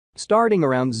Starting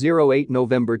around 08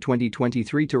 November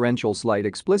 2023, torrential slide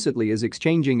explicitly is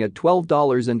exchanging at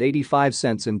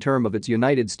 $12.85 in term of its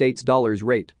United States dollars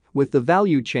rate, with the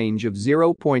value change of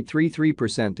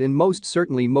 0.33% in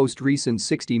most recent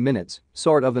 60 minutes,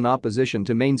 sort of in opposition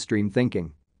to mainstream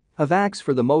thinking. Avax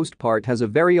for the most part has a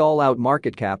very all-out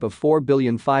market cap of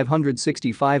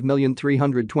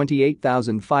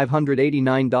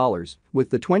 $4,565,328,589, with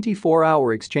the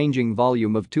 24-hour exchanging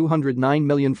volume of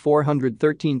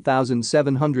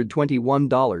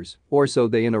 $209,413,721, or so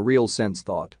they in a real sense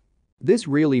thought. This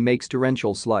really makes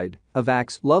torrential slide,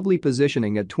 Avax, lovely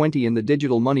positioning at 20 in the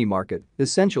digital money market,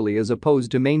 essentially as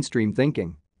opposed to mainstream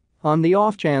thinking. On the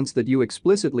off chance that you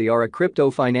explicitly are a crypto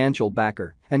financial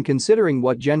backer and considering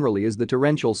what generally is the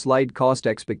torrential slide cost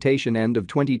expectation end of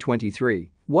 2023,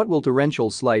 what will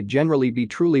torrential slide generally be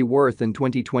truly worth in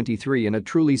 2023 in a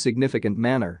truly significant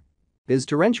manner? Is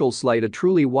torrential slide a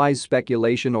truly wise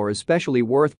speculation or especially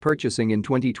worth purchasing in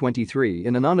 2023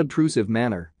 in an unobtrusive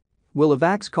manner? Will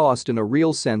Avax cost in a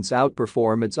real sense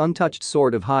outperform its untouched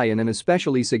sort of high in an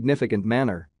especially significant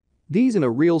manner? These in a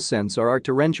real sense are our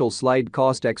torrential slide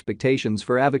cost expectations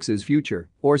for Avax's future,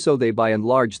 or so they by and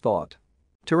large thought.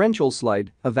 Torrential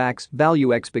slide, Avax,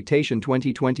 value expectation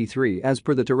 2023 as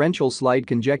per the torrential slide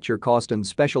conjecture cost and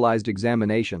specialized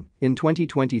examination. In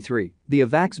 2023, the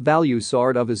Avax value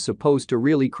sort of is supposed to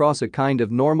really cross a kind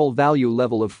of normal value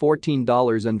level of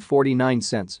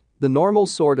 $14.49. The normal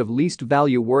sort of least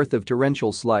value worth of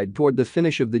torrential slide toward the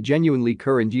finish of the genuinely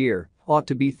current year ought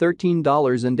to be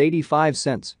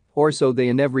 $13.85. Or so they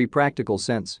in every practical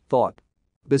sense thought.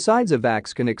 Besides,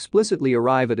 Avax can explicitly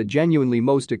arrive at a genuinely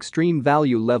most extreme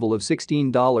value level of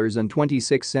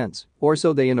 $16.26, or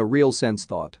so they in a real sense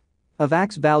thought.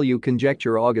 Avax value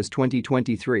conjecture August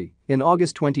 2023. In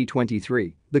August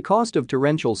 2023, the cost of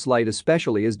torrential slide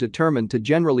especially is determined to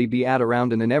generally be at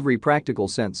around in every practical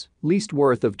sense, least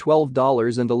worth of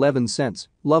 $12.11,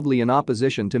 lovely in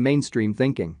opposition to mainstream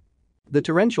thinking. The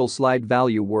torrential slide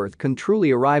value worth can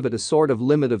truly arrive at a sort of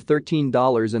limit of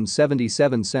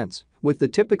 $13.77, with the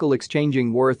typical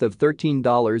exchanging worth of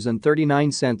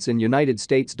 $13.39 in United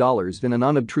States dollars in an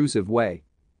unobtrusive way.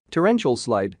 Torrential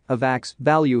slide, Avax,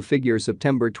 value figure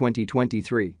September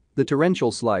 2023. The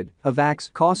torrential slide,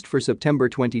 Avax cost for September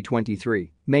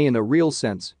 2023 may in a real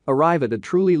sense arrive at a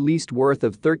truly least worth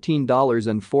of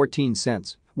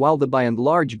 $13.14. While the by and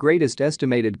large greatest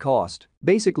estimated cost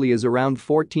basically is around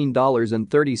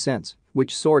 $14.30,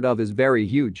 which sort of is very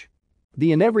huge.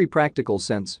 The in every practical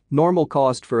sense, normal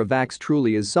cost for Avax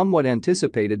truly is somewhat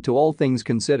anticipated to all things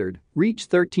considered, reach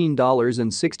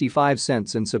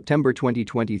 $13.65 in September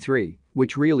 2023,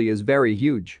 which really is very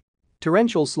huge.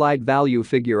 Torrential slide value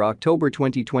figure October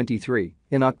 2023.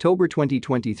 In October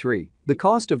 2023, the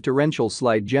cost of torrential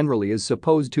slide generally is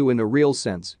supposed to in a real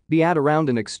sense be at around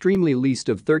an extremely least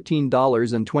of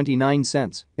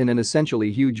 $13.29 in an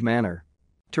essentially huge manner.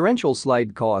 Torrential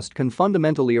slide cost can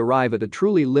fundamentally arrive at a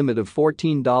truly limit of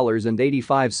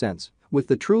 $14.85, with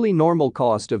the truly normal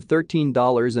cost of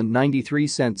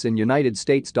 $13.93 in United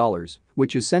States dollars,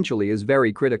 which essentially is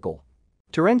very critical.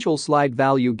 Torrential slide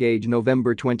value gauge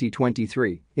November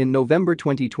 2023. In November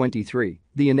 2023,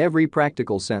 the in every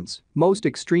practical sense, most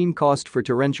extreme cost for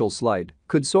torrential slide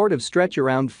could sort of stretch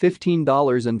around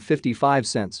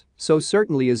 $15.55, so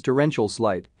certainly is torrential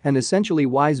slide an essentially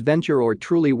wise venture or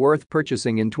truly worth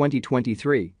purchasing in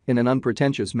 2023 in an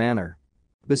unpretentious manner.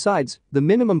 Besides, the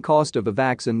minimum cost of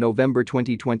Avax in November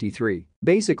 2023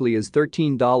 basically is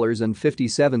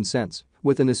 $13.57,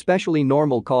 with an especially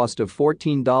normal cost of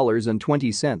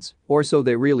 $14.20, or so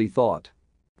they really thought.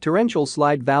 Torrential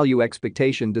slide value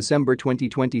expectation December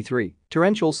 2023.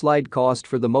 Torrential slide cost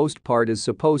for the most part is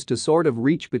supposed to sort of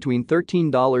reach between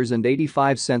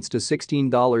 $13.85 to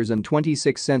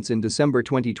 $16.26 in December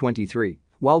 2023.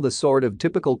 While the sort of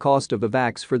typical cost of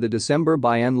Avax for the December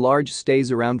by and large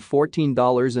stays around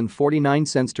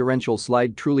 $14.49. Torrential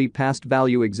slide truly passed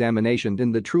value examination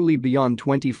in the truly beyond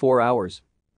 24 hours.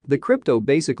 The crypto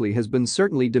basically has been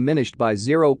certainly diminished by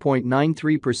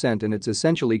 0.93% in its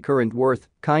essentially current worth,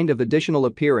 kind of additional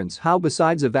appearance how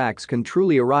besides Avax can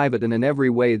truly arrive at an in every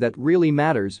way that really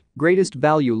matters, greatest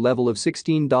value level of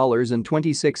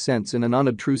 $16.26 in an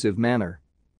unobtrusive manner.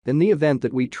 In the event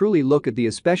that we truly look at the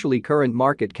especially current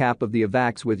market cap of the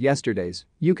Avax with yesterday's,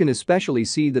 you can especially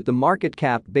see that the market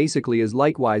cap basically is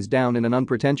likewise down in an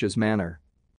unpretentious manner.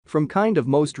 From kind of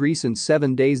most recent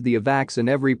 7 days the Avax in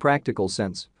every practical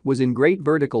sense was in great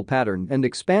vertical pattern and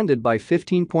expanded by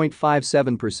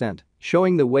 15.57%,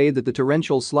 showing the way that the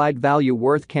torrential slide value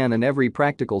worth can in every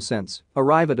practical sense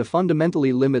arrive at a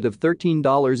fundamentally limit of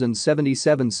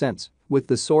 $13.77, with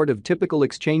the sort of typical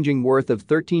exchanging worth of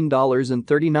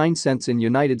 $13.39 in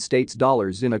United States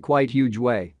dollars in a quite huge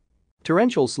way.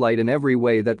 Torrential slide in every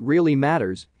way that really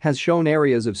matters has shown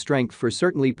areas of strength for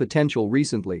certainly potential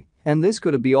recently, and this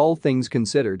could be all things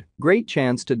considered, great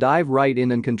chance to dive right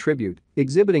in and contribute,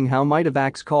 exhibiting how might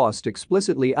Avax cost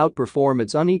explicitly outperform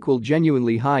its unequal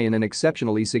genuinely high in an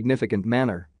exceptionally significant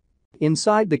manner.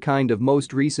 Inside the kind of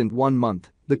most recent 1 month,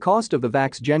 the cost of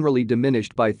Avax generally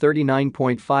diminished by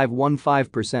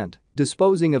 39.515%,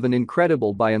 disposing of an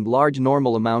incredible by and large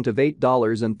normal amount of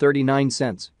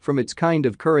 $8.39 from its kind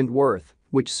of current worth,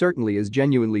 which certainly is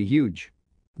genuinely huge.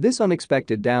 This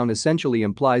unexpected down essentially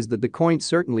implies that the coin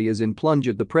certainly is in plunge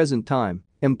at the present time,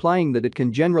 implying that it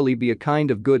can generally be a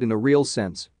kind of good in a real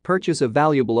sense, purchase a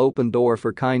valuable open door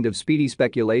for kind of speedy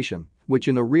speculation, which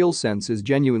in a real sense is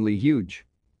genuinely huge.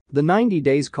 The 90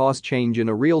 days cost change in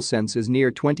a real sense is near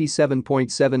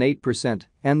 27.78%,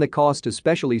 and the cost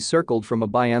especially circled from a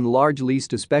by and large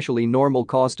least especially normal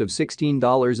cost of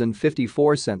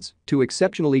 $16.54 to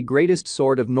exceptionally greatest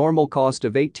sort of normal cost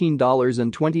of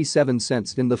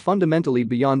 $18.27 in the fundamentally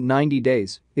beyond 90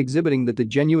 days, exhibiting that the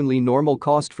genuinely normal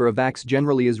cost for Avax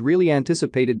generally is really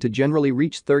anticipated to generally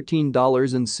reach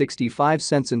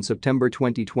 $13.65 in September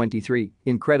 2023,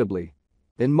 incredibly.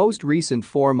 In most recent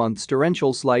 4 months,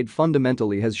 torrential slide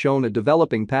fundamentally has shown a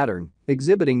developing pattern,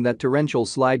 exhibiting that torrential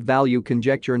slide value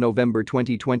conjecture November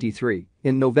 2023.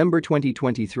 In November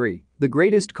 2023, the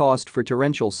greatest cost for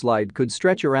torrential slide could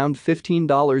stretch around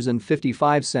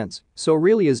 $15.55, so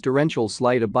really is torrential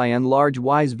slide a by and large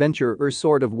wise venture or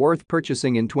sort of worth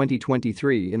purchasing in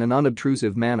 2023 in an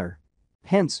unobtrusive manner.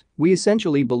 Hence, we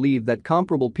essentially believe that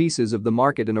comparable pieces of the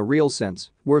market in a real sense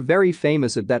were very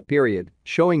famous at that period,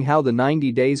 showing how the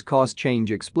 90 days cost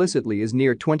change explicitly is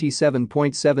near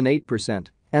 27.78%,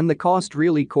 and the cost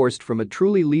really coursed from a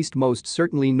truly least most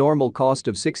certainly normal cost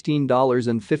of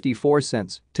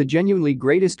 $16.54 to genuinely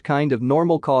greatest kind of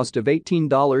normal cost of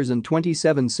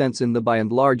 $18.27 in the by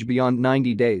and large beyond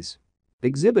 90 days.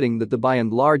 Exhibiting that the by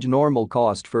and large normal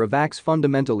cost for Avax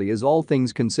fundamentally is all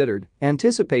things considered,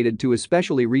 anticipated to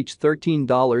especially reach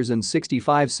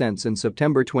 $13.65 in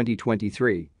September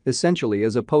 2023, essentially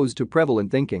as opposed to prevalent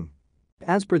thinking.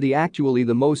 As per the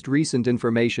most recent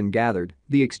information gathered,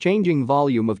 the exchanging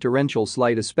volume of torrential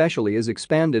slide especially is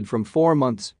expanded from 4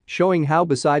 months, showing how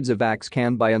besides Avax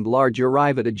can by and large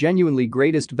arrive at a genuinely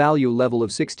greatest value level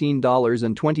of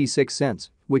 $16.26,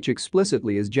 which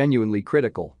explicitly is genuinely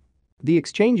critical. The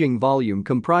exchanging volume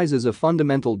comprises a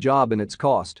fundamental job in its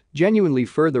cost, genuinely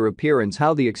further appearance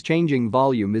how the exchanging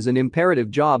volume is an imperative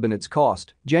job in its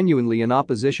cost, genuinely in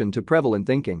opposition to prevalent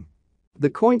thinking. The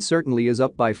coin certainly is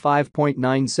up by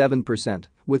 5.97%,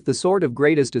 with the sort of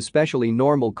greatest especially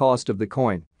normal cost of the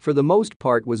coin, for the most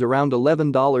part was around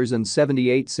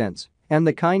 $11.78, and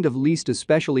the kind of least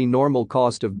especially normal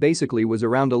cost of basically was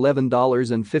around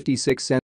 $11.56.